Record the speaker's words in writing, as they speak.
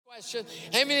Question.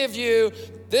 How many of you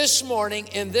this morning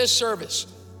in this service,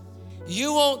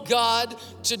 you want God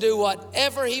to do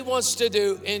whatever He wants to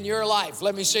do in your life?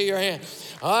 Let me see your hand.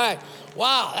 All right.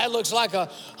 Wow, that looks like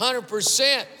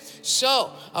 100%.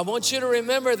 So I want you to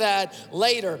remember that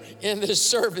later in this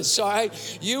service, all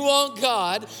right? You want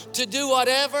God to do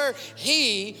whatever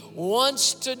He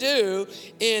wants to do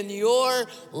in your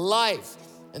life.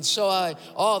 And so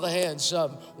all the hands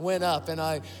went up, and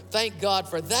I thank God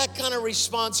for that kind of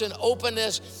response and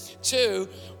openness to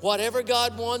whatever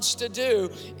God wants to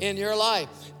do in your life.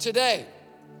 Today,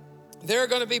 there are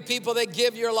going to be people that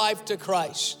give your life to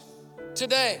Christ.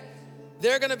 Today,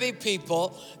 there are going to be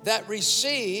people that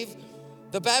receive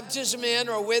the baptism in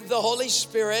or with the Holy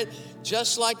Spirit,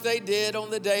 just like they did on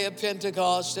the day of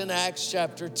Pentecost in Acts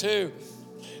chapter 2.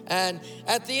 And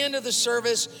at the end of the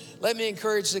service, let me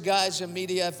encourage the guys in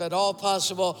media, if at all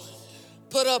possible,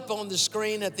 put up on the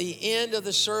screen at the end of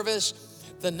the service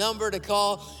the number to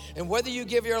call. And whether you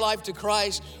give your life to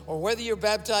Christ or whether you're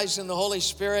baptized in the Holy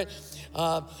Spirit,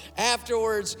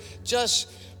 afterwards,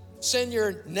 just send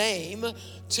your name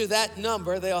to that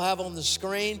number they'll have on the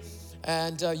screen,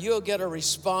 and you'll get a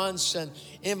response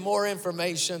and more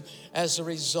information as a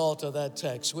result of that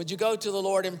text. Would you go to the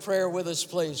Lord in prayer with us,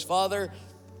 please? Father,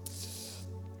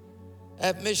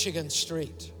 at Michigan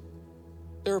Street,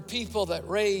 there are people that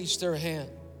raise their hand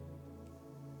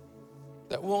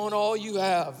that want all you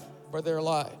have for their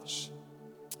lives.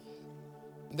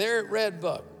 They're at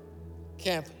Redbook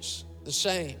campus, the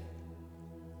same.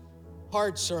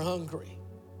 Hearts are hungry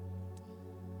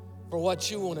for what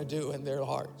you want to do in their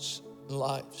hearts and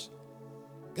lives.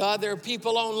 God, there are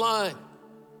people online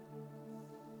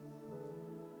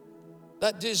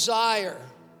that desire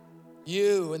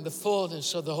you and the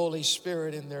fullness of the Holy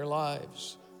Spirit in their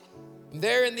lives. And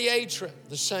they're in the atrium,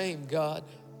 the same, God.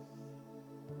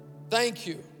 Thank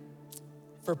you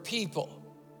for people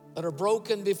that are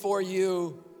broken before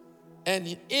you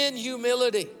and in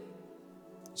humility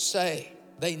say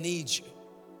they need you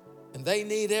and they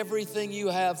need everything you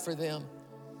have for them.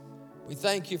 We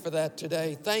thank you for that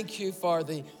today. Thank you for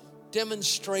the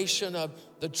demonstration of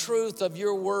the truth of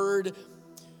your word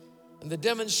and the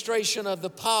demonstration of the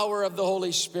power of the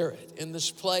Holy Spirit in this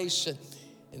place and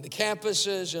in the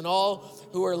campuses and all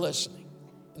who are listening.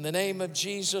 In the name of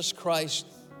Jesus Christ,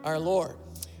 our Lord.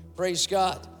 Praise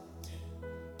God.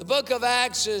 The book of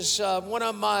Acts is one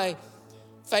of my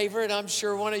favorite, I'm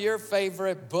sure one of your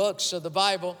favorite books of the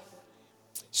Bible.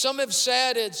 Some have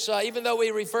said it's, even though we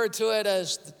refer to it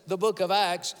as the book of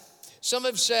Acts, some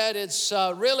have said it's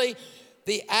really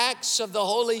the acts of the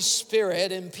Holy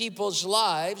Spirit in people's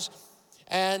lives.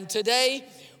 And today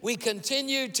we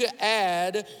continue to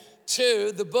add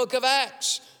to the book of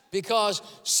Acts because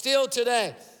still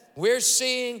today we're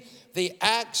seeing the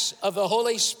acts of the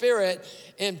Holy Spirit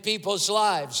in people's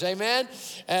lives. Amen.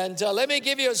 And let me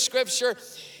give you a scripture.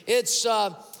 It's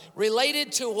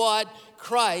related to what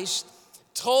Christ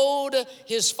told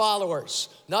his followers,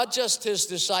 not just his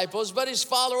disciples, but his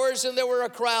followers. And there were a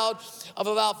crowd of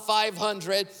about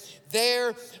 500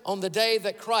 there on the day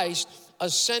that Christ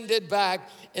ascended back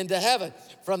into heaven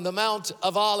from the Mount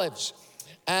of Olives.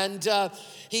 And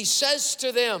he says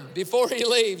to them before he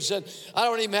leaves, and I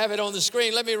don't even have it on the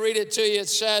screen, let me read it to you. It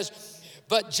says,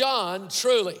 but John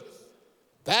truly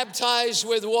baptized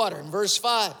with water. In verse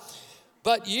 5,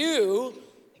 but you,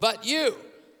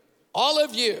 all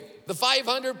of you, the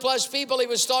 500 plus people he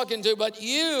was talking to, but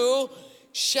you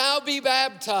shall be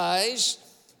baptized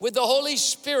with the Holy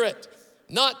Spirit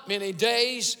not many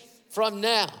days from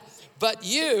now. But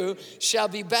you shall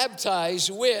be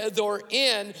baptized with or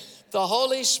in the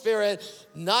Holy Spirit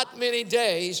not many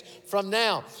days from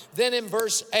now. Then in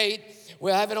verse 8,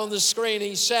 we'll have it on the screen,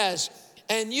 he says,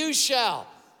 and you shall,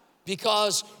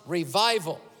 because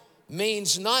revival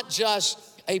means not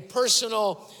just a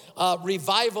personal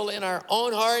revival in our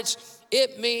own hearts.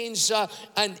 It means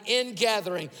an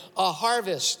ingathering, a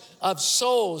harvest of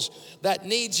souls that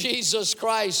need Jesus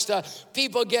Christ.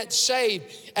 People get saved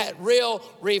at real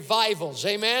revivals,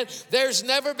 amen? There's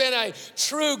never been a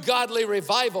true godly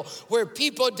revival where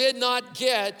people did not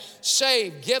get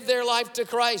saved, give their life to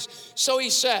Christ. So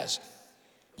he says,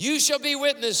 you shall be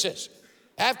witnesses.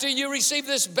 After you receive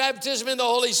this baptism in the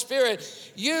Holy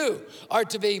Spirit, you are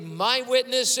to be my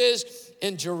witnesses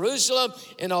in Jerusalem,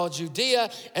 in all Judea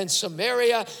and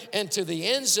Samaria, and to the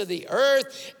ends of the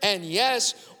earth, and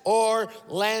yes,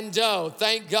 Orlando.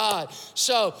 Thank God.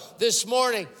 So this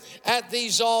morning at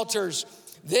these altars,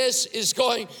 this is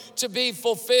going to be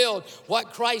fulfilled,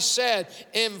 what Christ said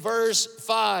in verse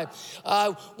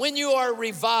 5. When you are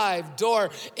revived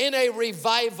or in a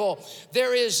revival,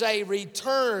 there is a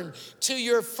return to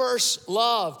your first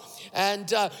love.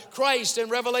 And Christ in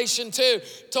Revelation 2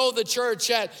 told the church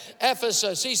at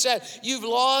Ephesus, he said, you've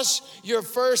lost your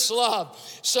first love.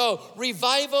 So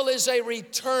revival is a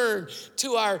return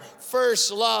to our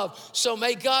first love. So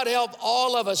may God help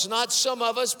all of us, not some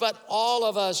of us, but all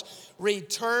of us,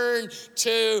 return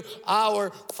to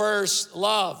our first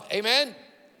love. Amen?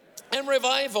 And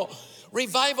revival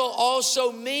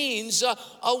also means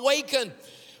awaken.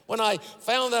 When I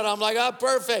found that, I'm like,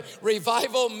 perfect.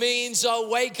 Revival means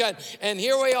awaken. And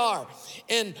here we are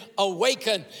in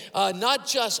awaken, not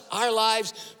just our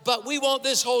lives, but we want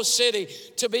this whole city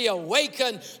to be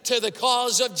awakened to the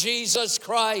cause of Jesus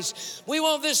Christ. We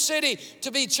want this city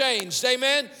to be changed.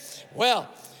 Amen? Well,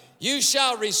 you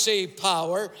shall receive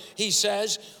power, he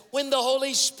says, when the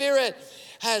Holy Spirit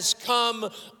has come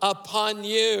upon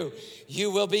you.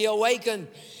 You will be awakened.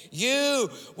 You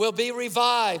will be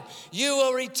revived. You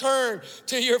will return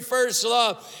to your first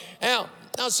love. Now,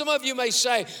 some of you may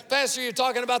say, Pastor, you're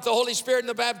talking about the Holy Spirit and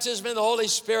the baptism in the Holy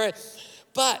Spirit.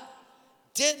 But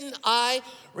didn't I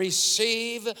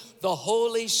receive the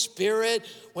Holy Spirit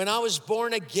when I was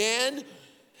born again?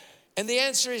 And the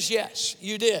answer is yes,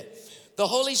 you did. The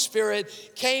Holy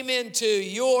Spirit came into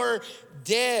your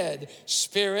dead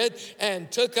spirit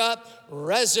and took up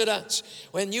residence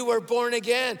when you were born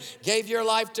again, gave your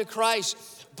life to Christ.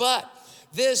 But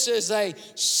this is a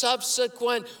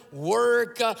subsequent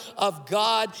work of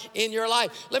God in your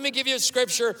life. Let me give you a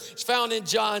scripture. It's found in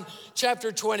John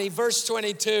chapter 20, verse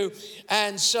 22.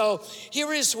 And so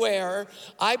here is where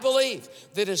I believe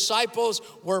the disciples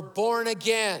were born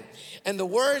again. And the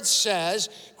word says,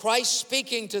 Christ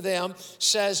speaking to them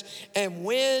says, and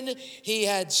when he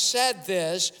had said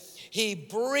this, he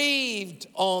breathed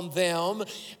on them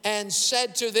and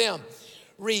said to them,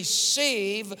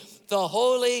 receive the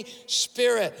Holy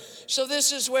Spirit. So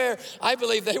this is where I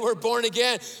believe they were born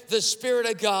again. The Spirit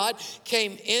of God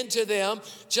came into them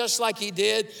just like he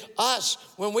did us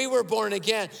when we were born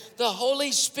again. The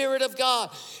Holy Spirit of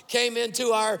God came into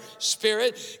our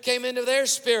spirit, came into their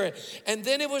spirit. And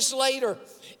then it was later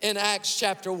in Acts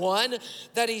chapter 1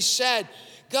 that he said,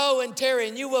 go and tarry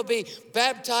and you will be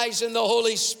baptized in the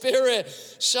Holy Spirit.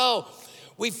 So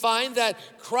we find that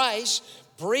Christ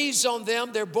breathes on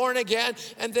them, they're born again,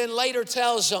 and then later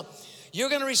tells them, you're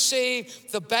going to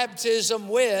receive the baptism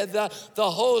with the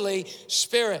Holy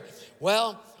Spirit.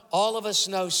 Well, all of us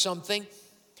know something.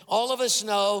 All of us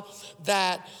know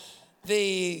that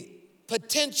the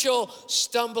potential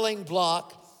stumbling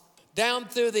block down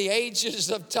through the ages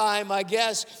of time, I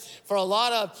guess, for a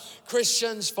lot of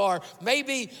Christians, for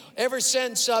maybe ever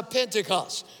since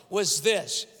Pentecost, was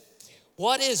this.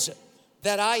 What is it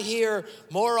that I hear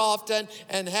more often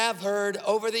and have heard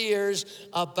over the years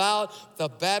about the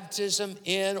baptism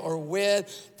in or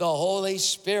with the Holy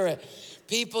Spirit?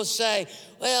 People say,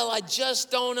 well, I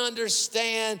just don't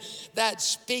understand that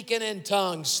speaking in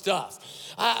tongues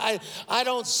stuff. I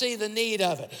don't see the need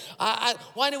of it.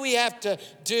 Why do we have to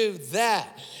do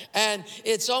that? And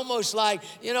it's almost like,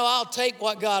 I'll take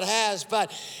what God has,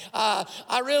 but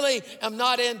I really am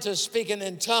not into speaking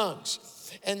in tongues.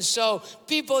 And so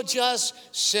people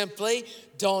just simply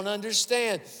don't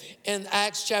understand. In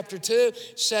Acts chapter 2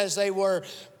 says they were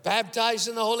baptized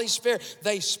in the Holy Spirit.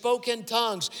 They spoke in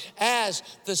tongues as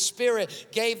the Spirit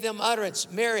gave them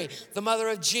utterance. Mary, the mother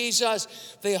of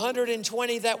Jesus, the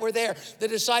 120 that were there, the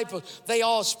disciples, they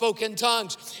all spoke in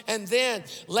tongues. And then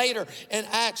later in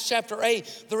Acts chapter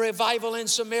 8, the revival in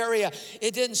Samaria,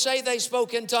 it didn't say they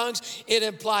spoke in tongues, it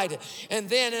implied it. And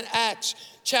then in Acts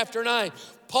chapter 9,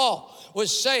 Paul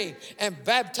was saved and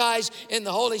baptized in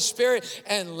the Holy Spirit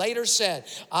and later said,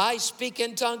 I speak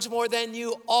in tongues more than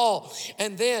you all.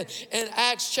 And then in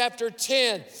Acts chapter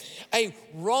 10, a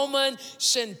Roman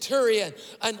centurion,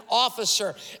 an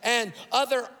officer, and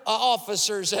other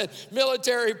officers and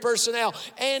military personnel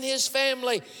and his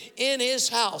family in his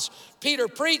house. Peter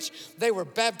preached, they were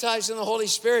baptized in the Holy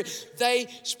Spirit, they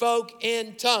spoke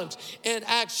in tongues. In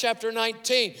Acts chapter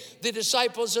 19, the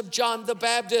disciples of John the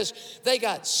Baptist, they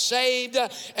got saved,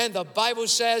 and the Bible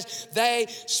says they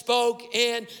spoke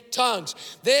in tongues.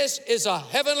 This is a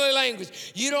heavenly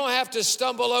language. You don't have to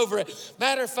stumble over it.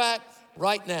 Matter of fact,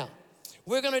 right now,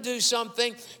 we're going to do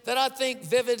something that I think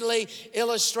vividly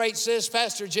illustrates this.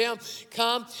 Pastor Jim,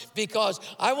 come, because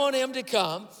I want him to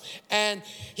come, and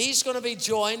he's going to be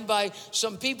joined by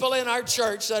some people in our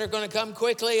church that are going to come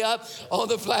quickly up on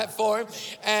the platform,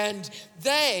 and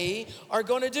they are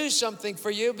going to do something for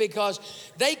you because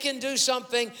they can do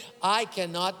something I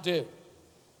cannot do.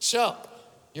 So,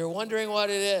 you're wondering what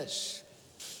it is.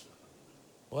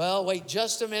 Well, wait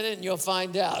just a minute and you'll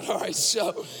find out. All right,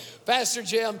 so Pastor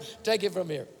Jim, take it from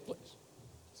here, please.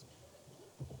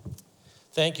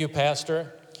 Thank you,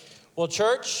 Pastor. Well,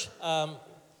 church,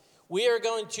 we are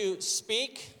going to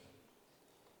speak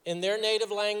in their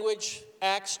native language,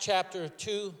 Acts chapter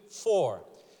 2:4.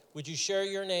 Would you share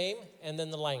your name and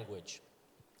then the language?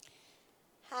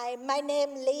 Hi, my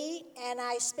name is Lee, and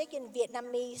I speak in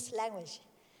Vietnamese language.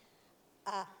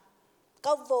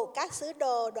 Công vụ các sứ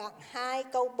đồ đoạn 2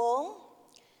 câu 4.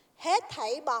 Hết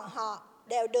thảy bọn họ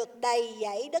đều được đầy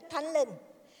dẫy Đức Thánh Linh.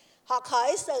 Họ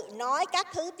khởi sự nói các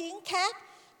thứ tiếng khác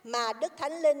mà Đức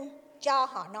Thánh Linh cho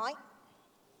họ nói.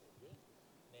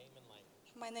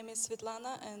 My name is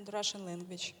Svetlana and Russian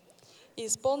language. И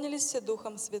исполнились все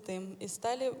Духом Святым и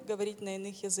стали говорить на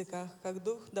иных языках, как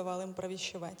Дух давал им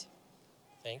провещевать.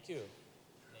 Thank you.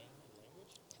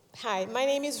 Hi, my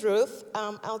name is Ruth.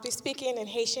 I'll be speaking in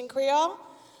Haitian Creole.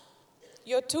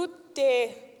 Yo tout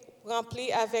est rempli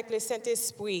avec le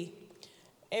Saint-Esprit.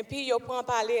 Et puis yo prend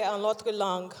parler en l'autre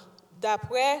langue.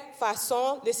 D'après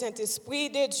façon, le Saint-Esprit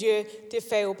de Dieu te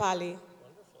fait parler.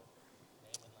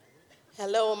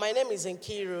 Hello, my name is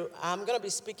Nkiru. I'm going to be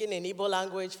speaking in Igbo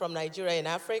language from Nigeria in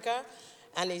Africa.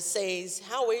 And it says,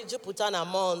 ha wee jupụta na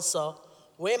mmụọ nsọ,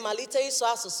 wee malite ịsụ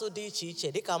asụsụ dị iche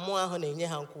iche dịka mmụọ ahụ na-enye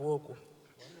ha nkwuwa okwu.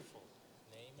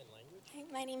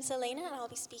 My name is Elena and I'll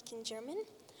be speaking German.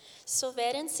 So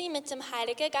werden sie mit dem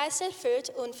Heiligen Geist erfüllt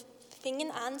und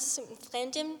fingen an, zu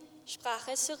fremden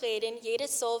Sprache zu reden,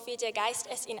 jedes so, wie der Geist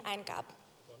es ihnen eingab.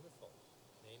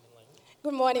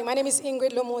 Good morning, my name is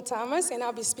Ingrid Lomo-Thomas and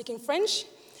I'll be speaking French.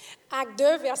 Acte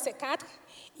 2, verset 4.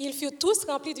 Ils furent tous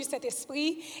remplis du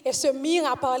Saint-Esprit et se mirent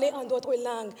à parler en d'autres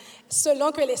langues,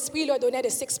 selon que l'Esprit leur donnait de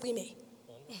s'exprimer.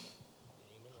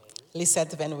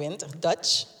 Lisette van Winter,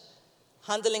 Dutch.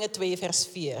 Handelingen 2, vers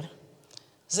 4.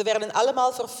 Ze werden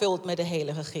allemaal vervuld met de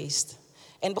Heilige Geest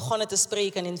en begonnen te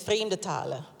spreken in vreemde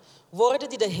talen, woorden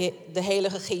die de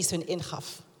Heilige Geest hun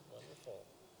ingaf.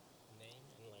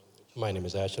 My name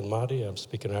is Ashel Mahdi. I'm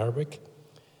speaking Arabic.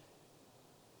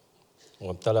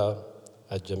 وامتلأ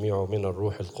الجميع من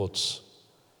الروح القدس.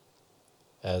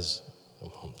 As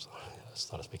I'm sorry, I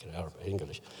started speaking Arabic,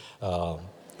 English.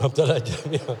 وامتلأ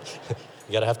الجميع.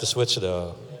 You gotta have to switch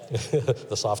the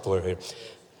software here.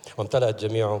 وامتلأ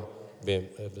الجميع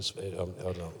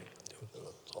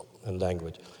in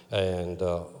language. And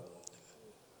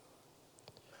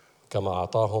كما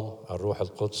أعطاهم الروح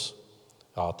القدس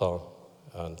أعطاه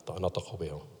نطقوا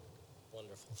بهم.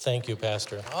 Wonderful. Thank you,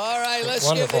 Pastor. All right, let's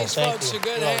Wonderful. give these Thank folks you. a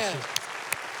good hand.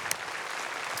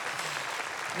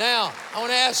 Now, I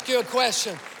want to ask you a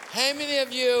question. How many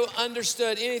of you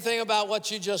understood anything about what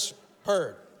you just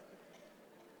heard?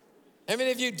 How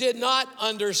many of you did not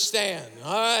understand?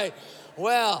 All right.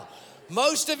 Well,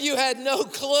 most of you had no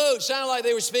clue. It sounded like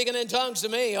they were speaking in tongues to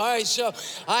me. All right, so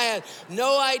I had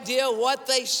no idea what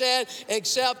they said,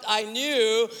 except I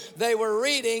knew they were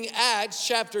reading Acts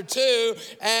chapter 2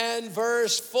 and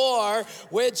verse 4,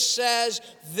 which says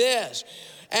this.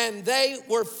 And they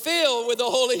were filled with the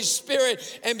Holy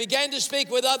Spirit and began to speak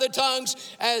with other tongues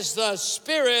as the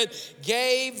Spirit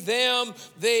gave them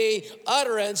the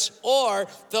utterance or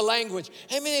the language.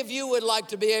 How many of you would like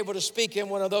to be able to speak in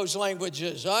one of those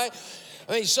languages? All right?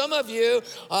 I mean, some of you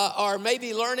are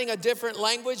maybe learning a different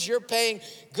language. You're paying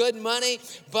good money.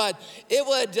 But it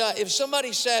would, if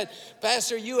somebody said,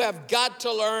 Pastor, you have got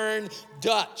to learn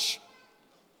Dutch,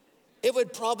 it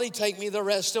would probably take me the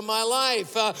rest of my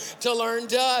life to learn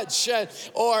Dutch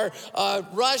or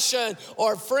Russian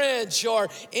or French or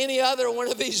any other one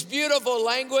of these beautiful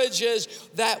languages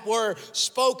that were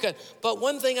spoken. But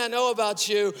one thing I know about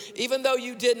you, even though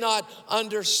you did not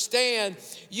understand,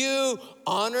 you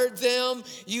honored them.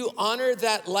 You honored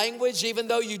that language even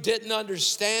though you didn't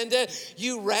understand it.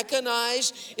 You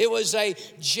recognized it was a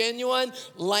genuine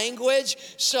language.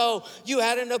 So you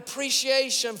had an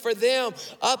appreciation for them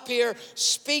up here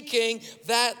speaking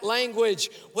that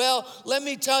language. Well, let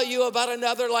me tell you about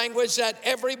another language that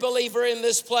every believer in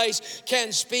this place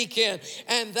can speak in.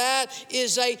 And that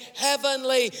is a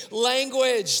heavenly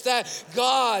language that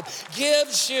God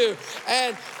gives you.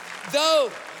 And though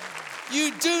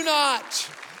you do not,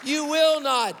 you will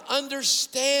not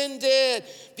understand it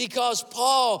Because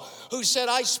Paul, who said,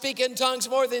 I speak in tongues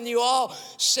more than you all,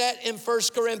 said in 1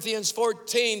 Corinthians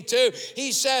 14:2,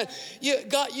 he said,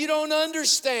 God, you don't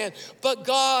understand, but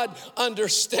God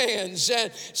understands.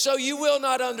 And so you will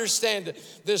not understand it.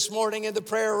 This morning in the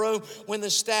prayer room, when the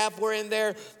staff were in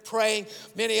there praying,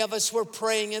 many of us were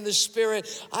praying in the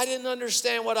Spirit. I didn't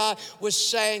understand what I was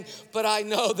saying, but I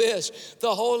know this.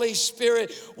 The Holy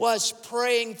Spirit was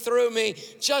praying through me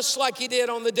just like he did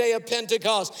on the day of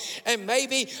Pentecost. And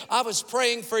maybe I was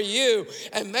praying for you.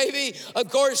 And maybe, of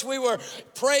course, we were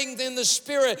praying in the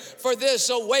Spirit for this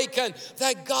awaken,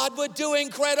 that God would do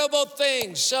incredible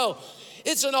things. So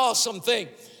it's an awesome thing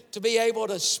to be able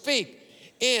to speak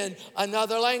in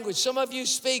another language. Some of you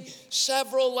speak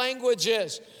several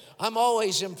languages. I'm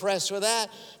always impressed with that.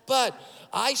 But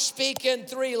I speak in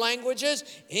 3 languages: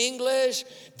 English,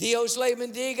 Dios le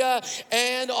bendiga,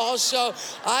 and also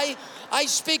I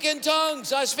speak in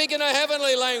tongues. I speak in a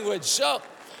heavenly language. So,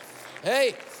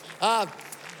 hey,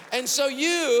 and so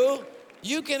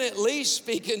you can at least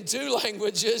speak in 2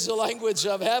 languages, the language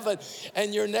of heaven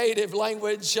and your native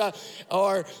language,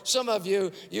 or some of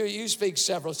you speak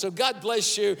several. So God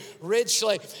bless you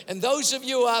richly. And those of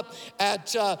you up at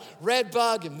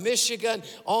Redbug in Michigan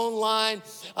online,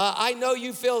 I know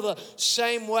you feel the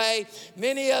same way.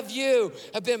 Many of you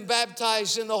have been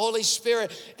baptized in the Holy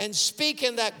Spirit and speak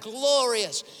in that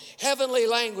glorious heavenly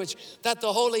language that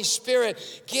the Holy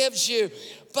Spirit gives you.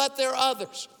 But there are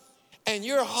others. And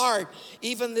your heart,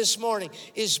 even this morning,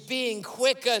 is being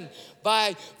quickened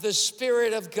by the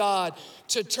Spirit of God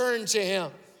to turn to Him.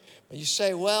 You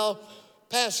say, well,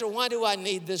 Pastor, why do I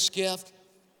need this gift?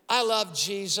 I love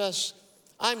Jesus.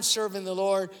 I'm serving the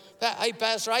Lord. Hey,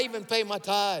 Pastor, I even pay my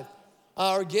tithe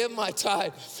or give my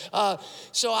tithe.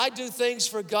 So I do things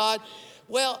for God.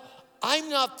 Well, I'm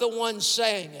not the one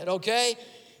saying it, okay?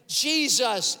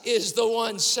 Jesus is the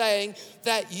one saying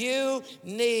that you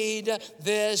need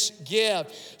this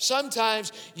gift.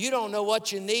 Sometimes you don't know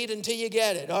what you need until you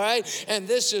get it, all right? And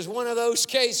this is one of those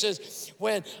cases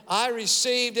when I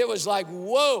received, it was like,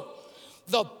 whoa,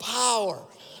 the power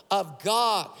of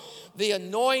God, the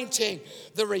anointing,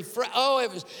 the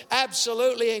it was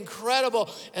absolutely incredible.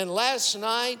 And last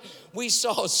night, we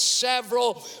saw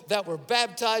several that were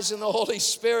baptized in the Holy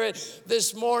Spirit.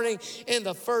 This morning in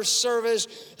the first service,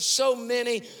 so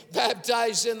many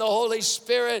baptized in the Holy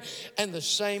Spirit. And the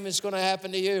same is going to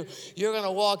happen to you. You're going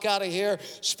to walk out of here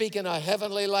speaking a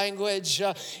heavenly language.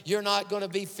 You're not going to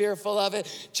be fearful of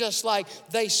it. Just like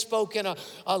they spoke in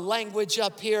a language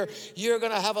up here, you're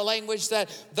going to have a language that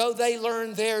though they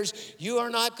learn theirs, you are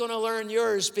not going to learn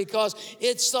yours, because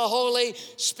it's the Holy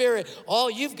Spirit.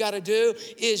 All you've got to do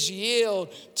is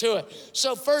yield to it.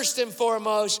 So first and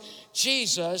foremost,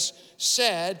 Jesus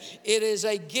said it is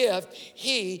a gift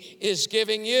He is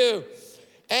giving you.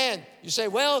 And you say,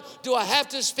 well, do I have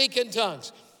to speak in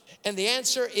tongues? And the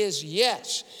answer is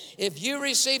yes. If you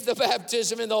receive the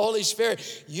baptism in the Holy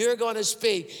Spirit, you're going to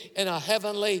speak in a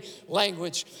heavenly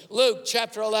language. Luke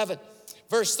chapter 11,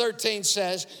 verse 13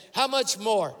 says, how much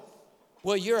more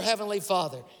will your heavenly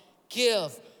Father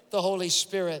give the Holy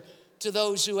Spirit to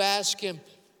those who ask Him?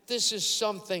 This is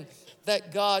something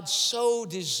that God so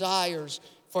desires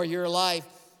for your life.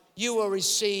 You will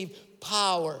receive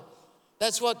power.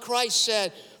 That's what Christ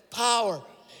said, power.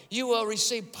 You will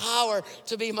receive power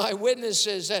to be my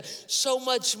witnesses. That so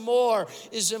much more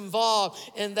is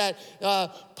involved in that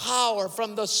power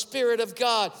from the Spirit of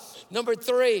God. Number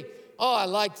 3, I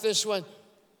like this one.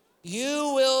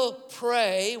 You will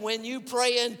pray, when you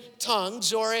pray in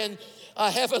tongues or in a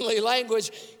heavenly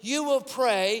language, you will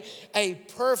pray a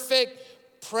perfect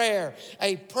prayer,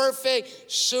 a perfect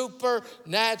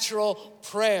supernatural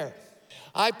prayer.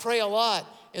 I pray a lot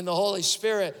in the Holy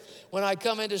Spirit. When I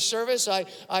come into service,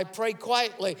 I pray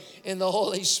quietly in the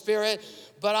Holy Spirit,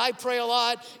 but I pray a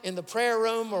lot in the prayer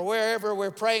room or wherever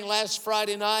we're praying. Last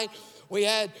Friday night, we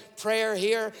had prayer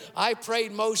here. I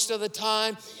prayed most of the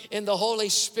time in the Holy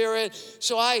Spirit.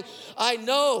 So I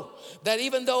know that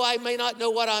even though I may not know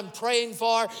what I'm praying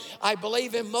for, I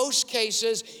believe in most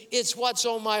cases it's what's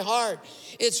on my heart.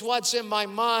 It's what's in my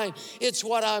mind. It's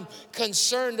what I'm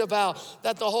concerned about,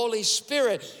 that the Holy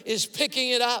Spirit is picking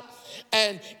it up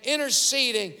and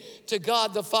interceding to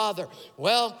God the Father.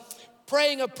 Well,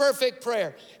 praying a perfect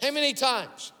prayer. How many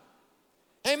times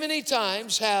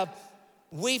have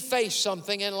we faced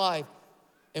something in life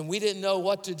and we didn't know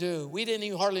what to do? We didn't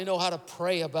even hardly know how to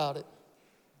pray about it.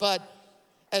 But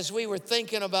as we were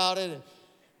thinking about it and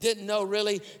didn't know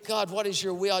really, God, what is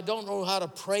your will? I don't know how to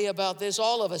pray about this.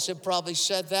 All of us have probably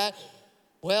said that.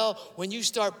 Well, when you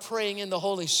start praying in the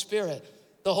Holy Spirit,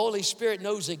 The Holy Spirit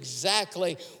knows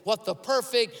exactly what the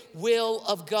perfect will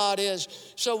of God is.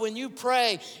 So when you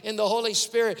pray in the Holy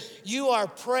Spirit, you are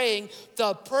praying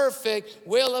the perfect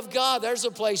will of God. There's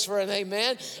a place for an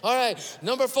amen. All right,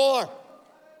 number 4,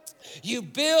 you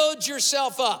build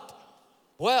yourself up.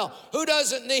 Well, who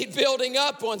doesn't need building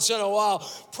up once in a while?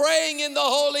 Praying in the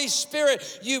Holy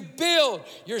Spirit, you build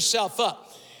yourself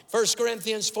up. 1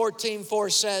 Corinthians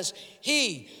 14:4 says,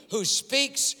 he who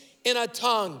speaks in a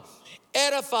tongue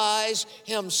edifies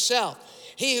himself.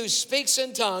 He who speaks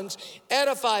in tongues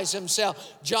edifies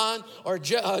himself.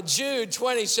 Jude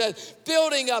 20 says,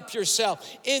 building up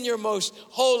yourself in your most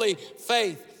holy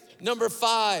faith. Number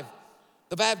 5,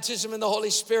 the baptism in the Holy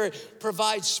Spirit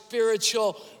provides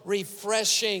spiritual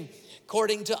refreshing.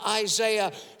 According to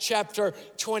Isaiah chapter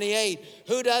 28,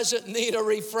 who doesn't need a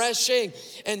refreshing?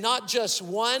 And not just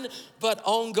one, but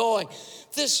ongoing.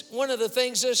 One of the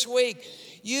things this week,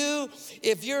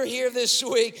 if you're here this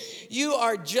week, you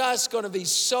are just going to be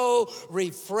so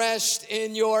refreshed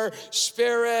in your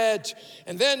spirit.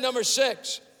 And then number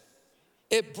 6,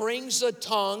 it brings the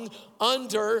tongue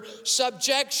under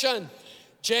subjection.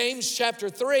 James chapter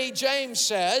 3, James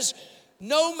says,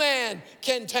 no man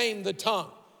can tame the tongue.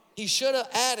 He should have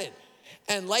added,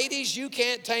 and ladies, you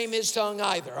can't tame his tongue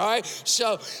either, all right?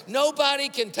 So nobody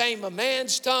can tame a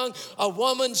man's tongue, a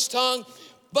woman's tongue,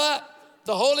 but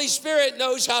the Holy Spirit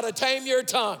knows how to tame your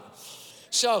tongue.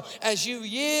 So as you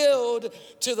yield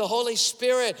to the Holy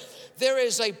Spirit, there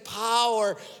is a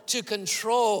power to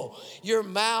control your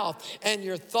mouth, and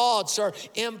your thoughts are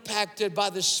impacted by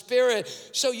the Spirit,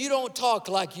 so you don't talk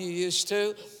like you used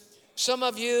to. Some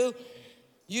of you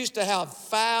used to have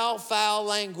foul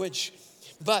language,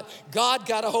 but God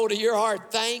got a hold of your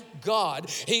heart. Thank God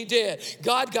he did.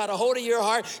 God got a hold of your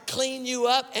heart, clean you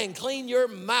up, and clean your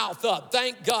mouth up.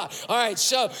 Thank God. All right,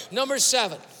 so number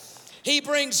 7, he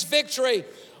brings victory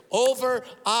over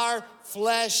our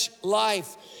flesh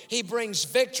life. He brings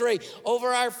victory over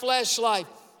our flesh life.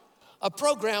 A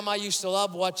program I used to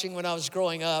love watching when I was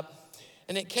growing up,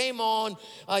 and it came on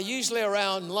usually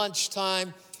around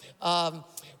lunchtime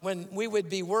when we would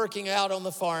be working out on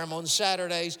the farm on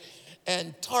Saturdays,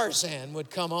 and Tarzan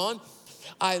would come on.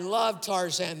 I loved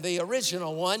Tarzan, the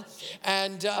original one,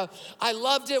 and I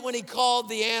loved it when he called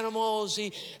the animals.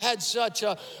 He had such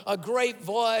a great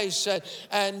voice,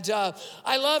 and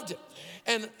I loved it.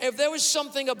 And if there was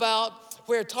something about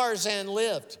where Tarzan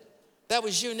lived that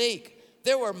was unique,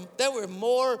 there were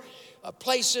more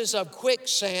places of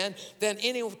quicksand than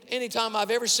any time I've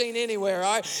ever seen anywhere.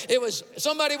 All right?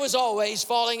 Somebody was always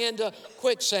falling into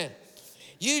quicksand.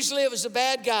 Usually it was a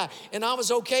bad guy, and I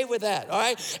was okay with that, all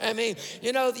right? I mean,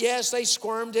 yes, they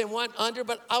squirmed and went under,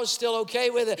 but I was still okay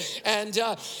with it. And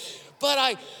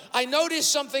but I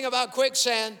noticed something about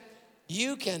quicksand.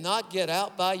 You cannot get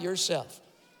out by yourself.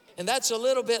 And that's a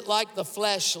little bit like the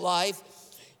flesh life.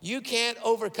 You can't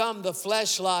overcome the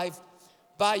flesh life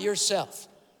by yourself.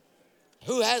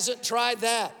 Who hasn't tried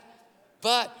that?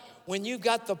 But when you've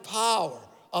got the power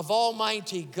of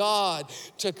Almighty God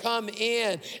to come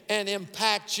in and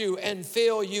impact you and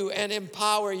fill you and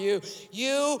empower you,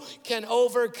 you can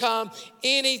overcome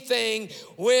anything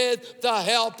with the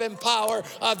help and power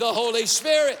of the Holy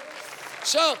Spirit.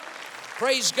 So,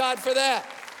 praise God for that.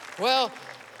 Well,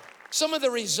 some of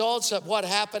the results of what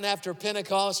happened after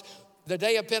Pentecost, the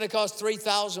day of Pentecost,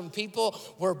 3,000 people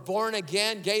were born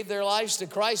again, gave their lives to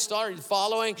Christ, started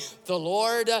following the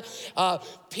Lord.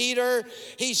 Peter,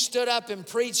 he stood up and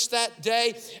preached that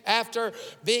day after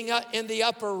being in the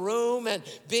upper room and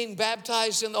being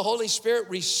baptized in the Holy Spirit,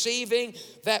 receiving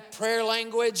that prayer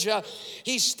language.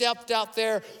 He stepped out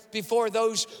there before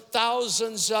those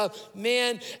thousands of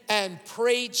men and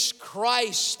preached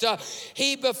Christ.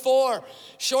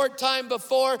 Short time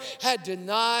before, had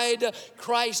denied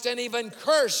Christ and even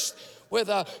cursed with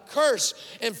a curse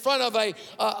in front of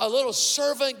a little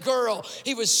servant girl.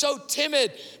 He was so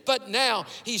timid, but now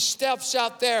he steps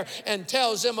out there and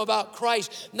tells them about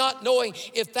Christ, not knowing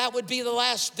if that would be the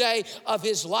last day of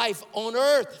his life on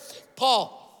earth.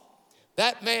 Paul,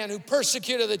 that man who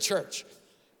persecuted the church,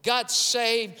 got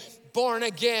saved, born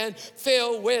again,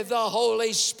 filled with the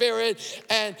Holy Spirit,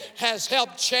 and has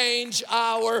helped change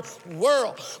our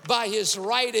world by his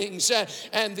writings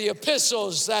and the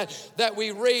epistles that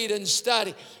we read and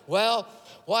study. Well,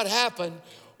 what happened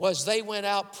was they went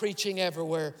out preaching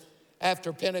everywhere,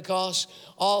 after Pentecost,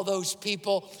 all those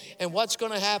people. And what's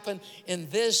going to happen in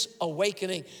this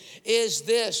awakening is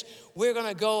this. We're going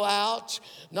to go out.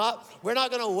 We're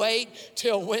not going to wait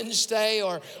till Wednesday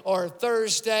or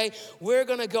Thursday. We're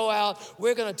going to go out.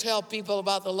 We're going to tell people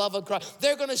about the love of Christ.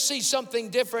 They're going to see something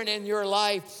different in your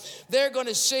life. They're going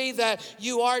to see that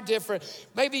you are different.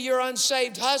 Maybe your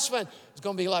unsaved husband is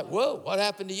going to be like, whoa, what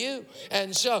happened to you?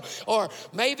 And so, or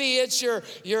maybe it's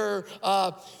your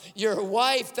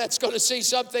wife that's going to see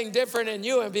something different in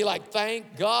you and be like,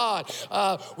 thank God,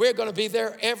 we're going to be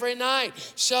there every night.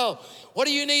 So what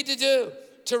do you need to do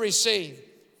to receive?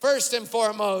 First and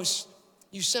foremost,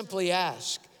 you simply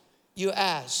ask. You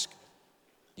ask.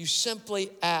 You simply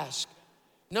ask.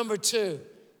 Number two,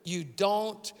 you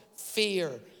don't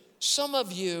fear. Some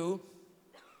of you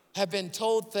have been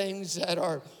told things that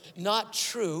are not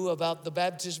true about the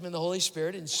baptism in the Holy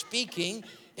Spirit and speaking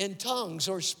in tongues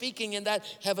or speaking in that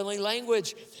heavenly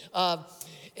language.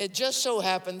 It just so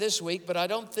happened this week, but I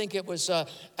don't think it was an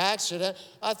accident.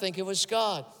 I think it was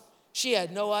God. She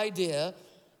had no idea.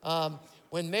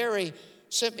 When Mary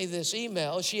sent me this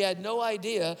email, she had no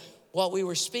idea what we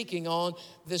were speaking on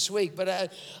this week.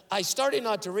 But I started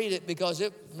not to read it because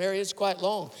Mary, is quite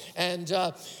long. And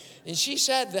she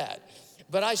said that.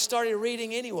 But I started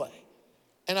reading anyway.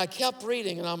 And I kept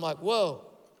reading, and I'm like, whoa.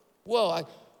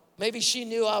 Maybe she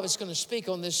knew I was going to speak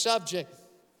on this subject.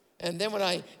 And then when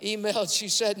I emailed, she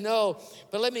said no.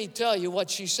 But let me tell you what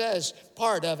she says,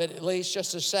 part of it at least,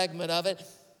 just a segment of it.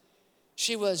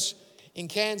 She was in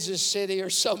Kansas City or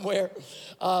somewhere.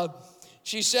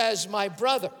 She says, my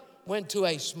brother went to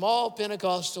a small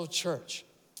Pentecostal church.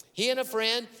 He and a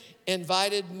friend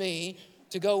invited me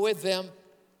to go with them,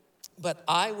 but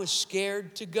I was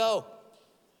scared to go.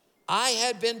 I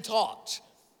had been taught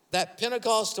that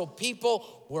Pentecostal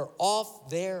people were off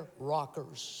their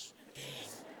rockers.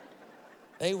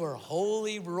 They were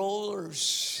holy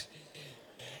rollers.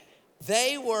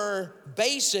 They were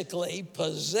basically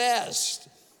possessed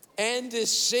and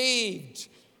deceived.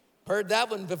 Heard that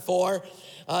one before.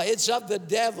 It's of the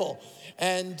devil.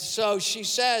 And so she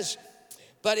says,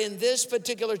 but in this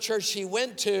particular church she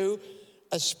went to,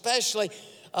 especially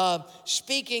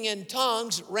speaking in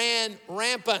tongues ran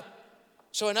rampant.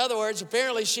 So in other words,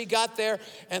 apparently she got there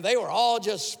and they were all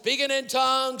just speaking in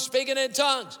tongues.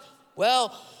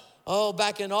 Well,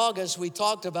 back in August we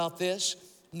talked about this.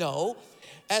 No,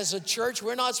 as a church,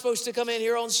 we're not supposed to come in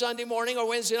here on Sunday morning or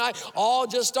Wednesday night, all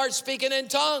just start speaking in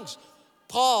tongues.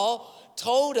 Paul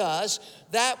told us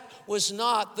that was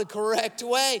not the correct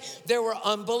way. There were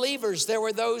unbelievers. There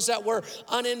were those that were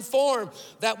uninformed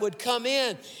that would come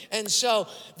in. And so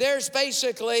there's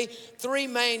basically three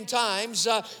main times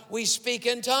we speak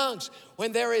in tongues.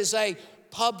 When there is a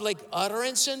public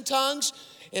utterance in tongues,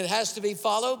 it has to be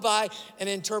followed by an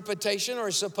interpretation, or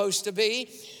is supposed to be.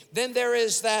 Then there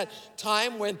is that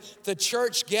time when the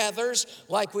church gathers,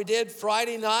 like we did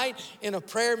Friday night in a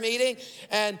prayer meeting,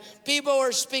 and people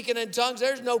are speaking in tongues.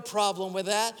 There's no problem with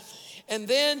that. And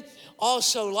then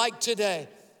also, like today,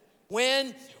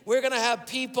 when we're going to have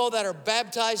people that are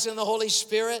baptized in the Holy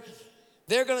Spirit,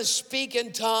 they're going to speak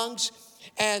in tongues,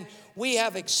 and we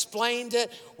have explained it.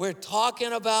 We're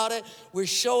talking about it. We're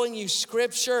showing you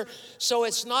scripture. So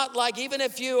it's not like, even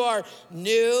if you are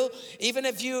new, even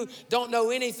if you don't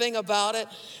know anything about it,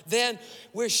 then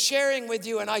we're sharing with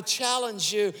you. And I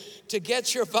challenge you to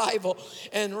get your Bible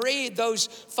and read those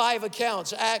 5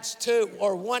 accounts, Acts 2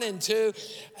 or 1 and 2,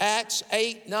 Acts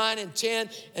 8, 9, and 10,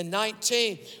 and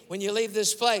 19 when you leave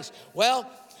this place.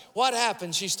 Well, what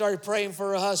happened? She started praying for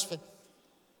her husband,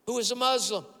 who was a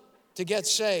Muslim, to get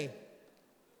saved.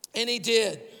 And he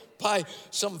did, by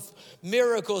some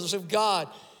miracles of God.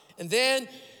 And then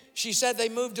she said they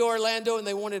moved to Orlando and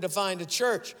they wanted to find a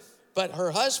church. But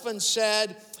her husband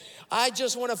said, I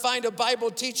just want to find a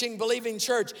Bible teaching, believing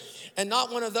church, and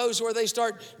not one of those where they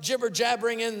start jibber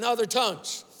jabbering in other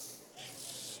tongues.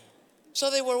 So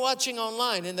they were watching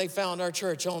online and they found our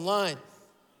church online.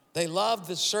 They loved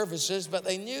the services, but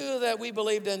they knew that we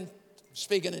believed in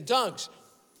speaking in tongues.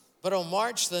 But on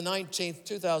March the 19th,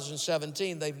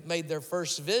 2017, they made their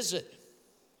first visit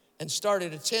and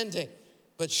started attending.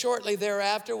 But shortly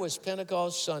thereafter was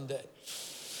Pentecost Sunday.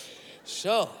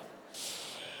 So,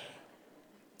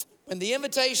 when the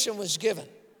invitation was given,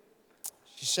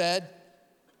 she said,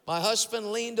 my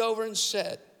husband leaned over and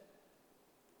said,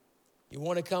 you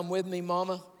want to come with me,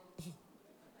 Mama?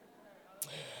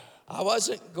 I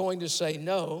wasn't going to say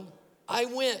no. I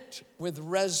went with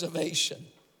reservation,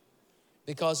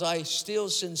 because I still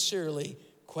sincerely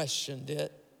questioned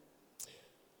it.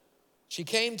 She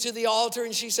came to the altar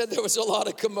and she said there was a lot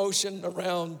of commotion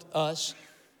around us,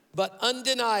 but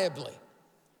undeniably,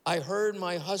 I heard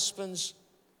my husband's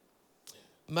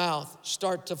mouth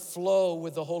start to flow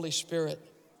with the Holy Spirit.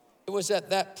 It was at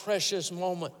that precious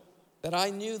moment that I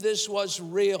knew this was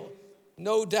real,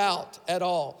 no doubt at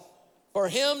all. For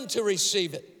him to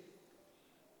receive it,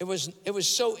 it was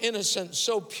so innocent,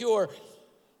 so pure.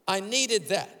 I needed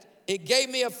that. It gave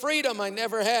me a freedom I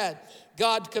never had.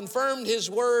 God confirmed his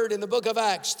word in the book of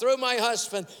Acts through my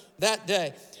husband that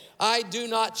day. I do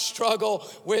not struggle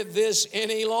with this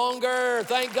any longer.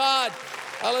 Thank God.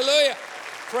 Hallelujah.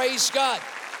 Praise God.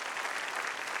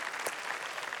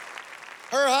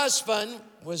 Her husband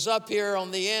was up here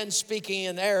on the end speaking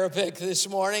in Arabic this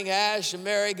morning. Ash and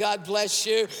Mary, God bless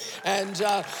you. And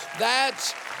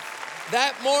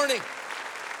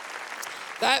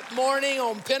that morning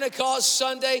on Pentecost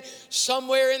Sunday,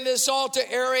 somewhere in this altar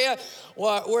area,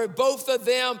 where both of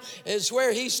them is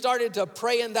where he started to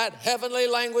pray in that heavenly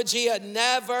language he had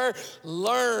never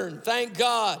learned. Thank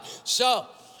God. So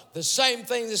the same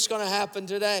thing that's going to happen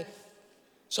today.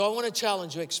 So I want to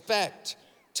challenge you, expect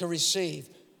to receive.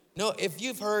 No, if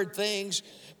you've heard things,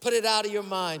 put it out of your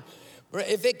mind.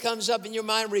 If it comes up in your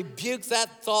mind, rebuke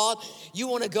that thought. You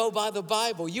want to go by the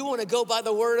Bible. You want to go by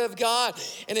the Word of God.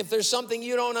 And if there's something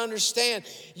you don't understand,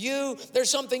 there's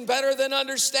something better than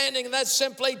understanding, and that's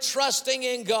simply trusting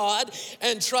in God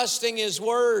and trusting His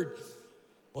Word.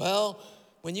 Well,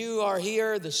 when you are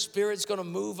here, the Spirit's going to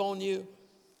move on you.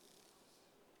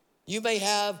 You may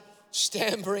have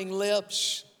stammering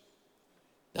lips.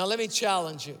 Now, let me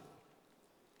challenge you.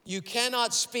 You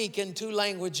cannot speak in two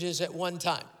languages at one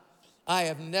time. I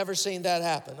have never seen that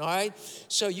happen, all right?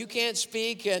 So you can't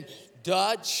speak in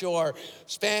Dutch or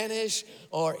Spanish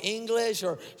or English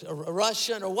or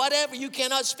Russian or whatever. You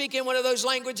cannot speak in one of those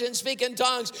languages and speak in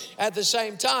tongues at the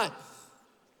same time.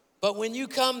 But when you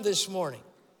come this morning,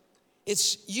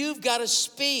 you've got to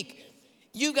speak.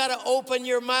 You got to open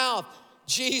your mouth.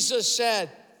 Jesus said,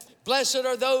 "Blessed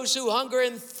are those who hunger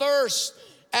and thirst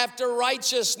after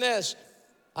righteousness."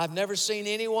 I've never seen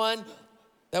anyone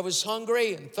that was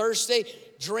hungry and thirsty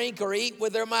drink or eat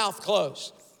with their mouth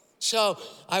closed. So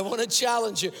I want to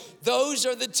challenge you. Those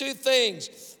are the two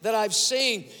things that I've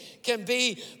seen can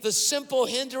be the simple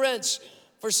hindrance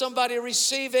for somebody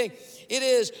receiving. It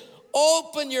is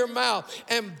open your mouth,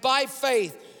 and by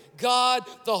faith, God,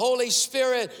 the Holy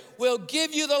Spirit, will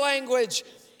give you the language.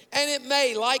 And it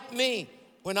may, like me,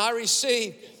 when I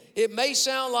received, it may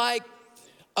sound like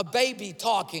a baby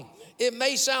talking. It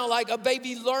may sound like a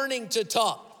baby learning to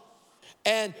talk.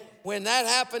 And when that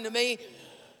happened to me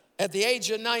at the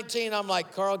age of 19, I'm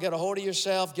like, Carl, get a hold of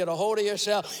yourself. Get a hold of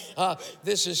yourself.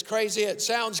 This is crazy. It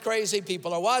sounds crazy.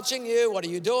 People are watching you. What are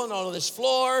you doing on this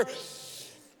floor?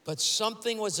 But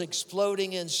something was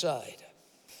exploding inside.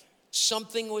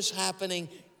 Something was happening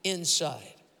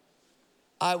inside.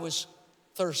 I was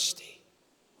thirsty.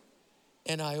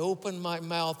 And I opened my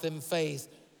mouth in faith,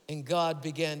 and God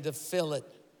began to fill it.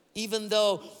 Even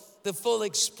though the full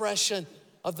expression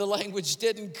of the language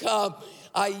didn't come,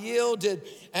 I yielded.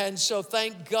 And so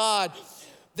thank God.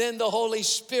 Then the Holy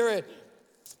Spirit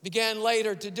began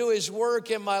later to do His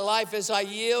work in my life as I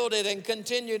yielded and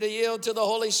continued to yield to the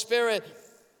Holy Spirit.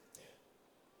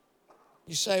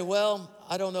 You say, well,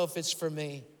 I don't know if it's for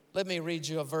me. Let me read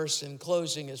you a verse in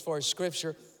closing as far as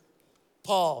Scripture.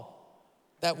 Paul,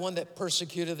 that one that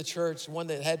persecuted the church, one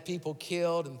that had people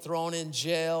killed and thrown in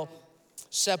jail,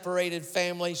 separated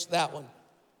families, that one.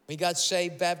 He got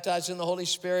saved, baptized in the Holy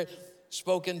Spirit,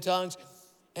 spoke in tongues.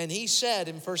 And he said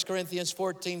in 1 Corinthians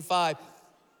 14:5,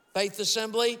 Faith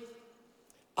Assembly,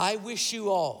 I wish you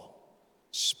all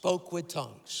spoke with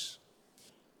tongues.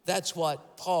 That's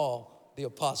what Paul the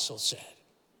apostle said.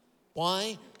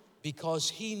 Why? Because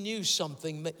he knew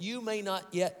something that you may not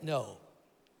yet know.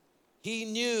 He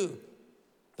knew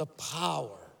the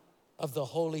power of the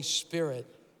Holy Spirit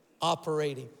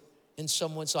operating in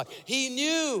someone's life. He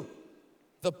knew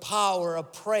the power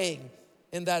of praying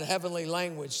in that heavenly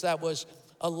language that was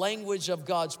a language of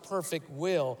God's perfect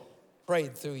will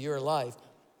prayed through your life.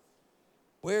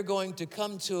 We're going to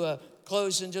come to a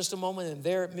close in just a moment, and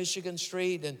there at Michigan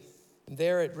Street and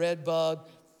there at Red Bug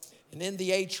and in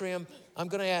the atrium, I'm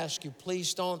going to ask you,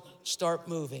 please don't start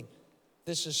moving.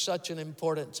 This is such an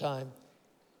important time.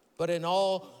 But in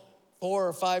all 4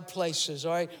 or 5 places,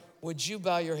 all right, would you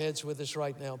bow your heads with us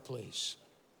right now, please?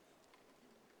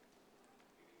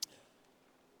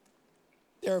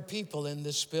 There are people in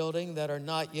this building that are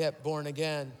not yet born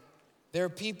again. There are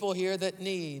people here that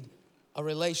need a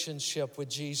relationship with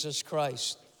Jesus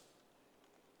Christ.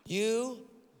 You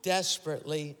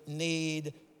desperately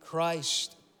need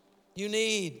Christ. You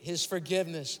need His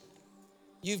forgiveness.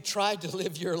 You've tried to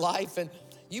live your life and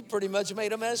you pretty much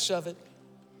made a mess of it.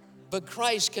 But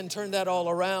Christ can turn that all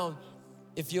around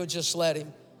if you'll just let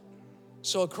him.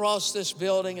 So across this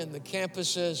building and the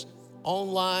campuses,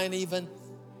 online even,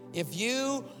 if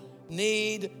you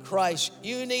need Christ,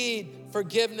 you need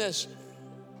forgiveness,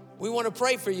 we want to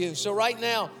pray for you. So right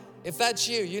now, if that's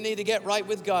you, you need to get right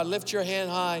with God. Lift your hand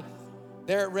high.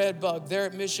 There at Redbug, there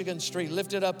at Michigan Street.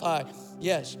 Lift it up high.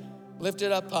 Yes, lift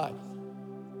it up high.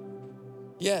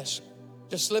 Yes,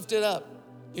 just lift it up.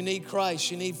 You need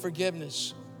Christ. You need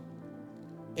forgiveness.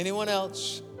 Anyone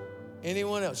else?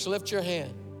 Anyone else? Lift your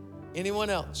hand. Anyone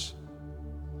else?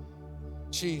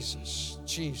 Jesus,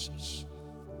 Jesus.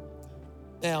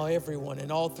 Now, everyone in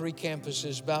all 3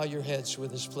 campuses, bow your heads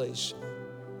with us, please.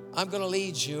 I'm going to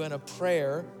lead you in a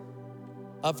prayer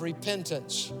of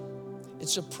repentance.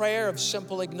 It's a prayer of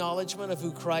simple acknowledgement of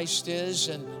who Christ is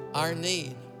and our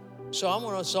need. So I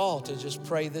want us all to just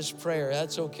pray this prayer.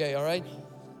 That's okay, all right?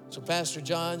 So Pastor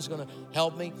John's going to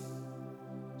help me.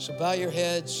 So bow your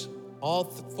heads, all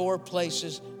 4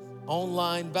 places,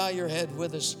 online, bow your head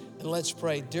with us, and let's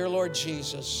pray. Dear Lord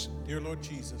Jesus. Dear Lord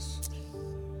Jesus.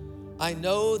 I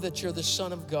know that you're the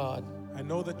Son of God. I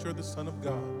know that you're the Son of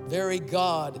God. Very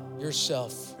God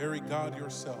yourself. Very God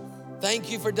yourself.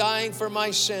 Thank you for dying for my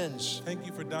sins. Thank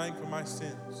you for dying for my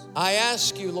sins. I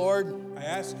ask you, Lord. I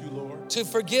ask you, Lord. To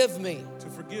forgive me. To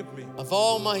forgive me. Of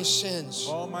all my sins.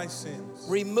 All my sins.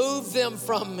 Remove them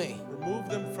from me. Remove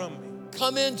them from me.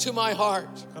 Come into my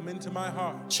heart. Come into my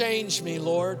heart. Change me,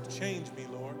 Lord. Change me,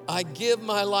 Lord. I give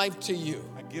my life to you.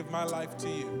 I give my life to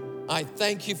you. I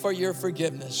thank you for your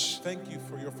forgiveness. Thank you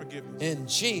for your forgiveness. In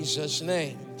Jesus'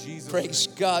 name. In Jesus' praise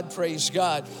name. God, praise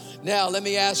God. Now, let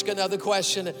me ask another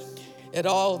question at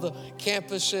all the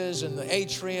campuses and the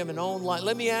atrium and online.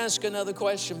 Let me ask another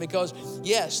question because,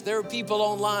 yes, there are people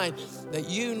online that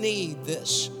you need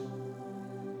this.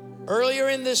 Earlier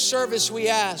in this service, we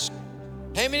asked,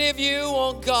 how many of you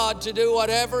want God to do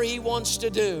whatever He wants to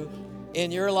do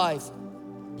in your life?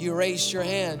 You raised your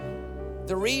hand.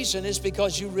 The reason is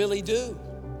because you really do.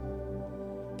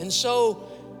 And so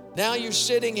now you're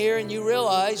sitting here and you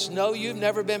realize, no, you've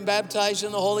never been baptized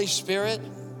in the Holy Spirit.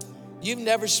 You've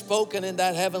never spoken in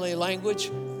that heavenly language.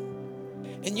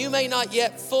 And you may not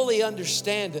yet fully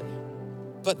understand it,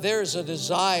 but there's a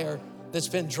desire that's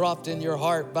been dropped in your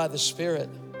heart by the Spirit.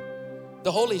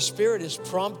 The Holy Spirit is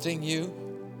prompting you.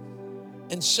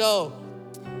 And so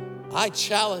I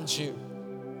challenge you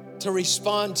to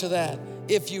respond to that.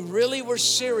 If you really were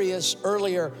serious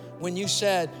earlier when you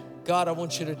said, God, I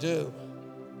want you to do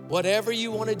whatever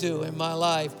you want to do in my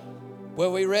life, where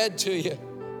we read to you,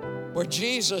 where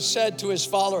Jesus said to his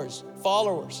followers,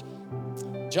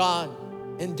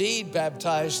 John indeed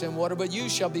baptized in water, but you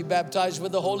shall be baptized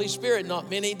with the Holy Spirit not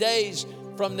many days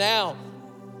from now.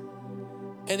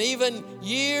 And even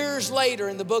years later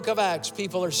in the book of Acts,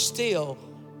 people are still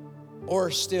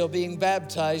being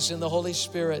baptized in the Holy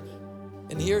Spirit.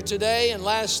 And here today and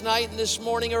last night and this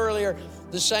morning earlier,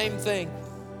 the same thing.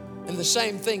 And the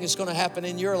same thing is going to happen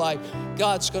in your life.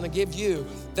 God's going to give you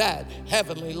that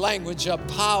heavenly language of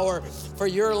power for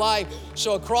your life.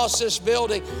 So across this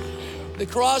building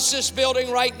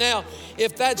right now,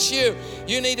 if that's you,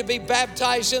 you need to be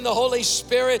baptized in the Holy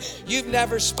Spirit. You've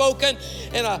never spoken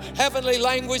in a heavenly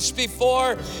language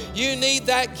before. You need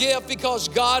that gift because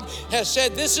God has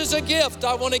said, this is a gift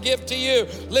I want to give to you.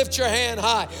 Lift your hand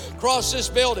high across this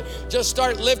building. Just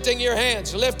start lifting your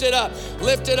hands. Lift it up,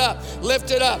 lift it up, lift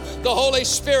it up. The Holy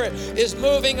Spirit is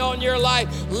moving on your life.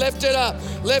 Lift it up,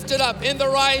 lift it up. In the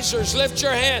risers, lift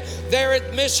your hand. There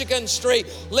at Michigan Street,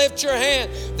 lift your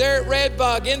hand. There at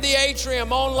Redbug, in the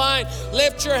atrium, online,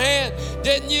 lift your hand.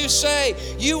 Didn't you say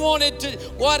you wanted to,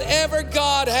 whatever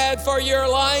God had for your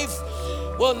life?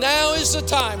 Well, now is the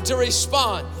time to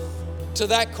respond to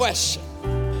that question.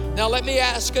 Now let me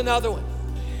ask another one.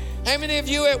 How many of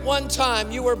you at one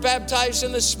time you were baptized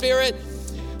in the Spirit,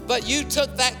 but you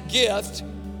took that gift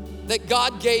that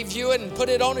God gave you and put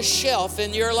it on a shelf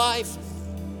in your life?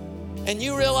 And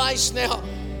you realize now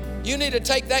you need to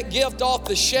take that gift off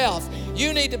the shelf.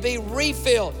 You need to be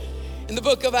refilled. In the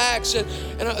book of Acts, and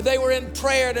they were in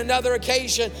prayer at another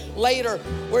occasion later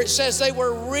where it says they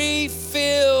were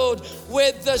refilled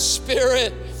with the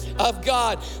Spirit of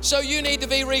God. So you need to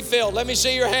be refilled. Let me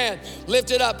see your hand.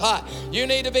 Lift it up high. You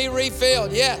need to be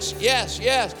refilled. Yes, yes,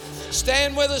 yes.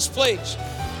 Stand with us, please.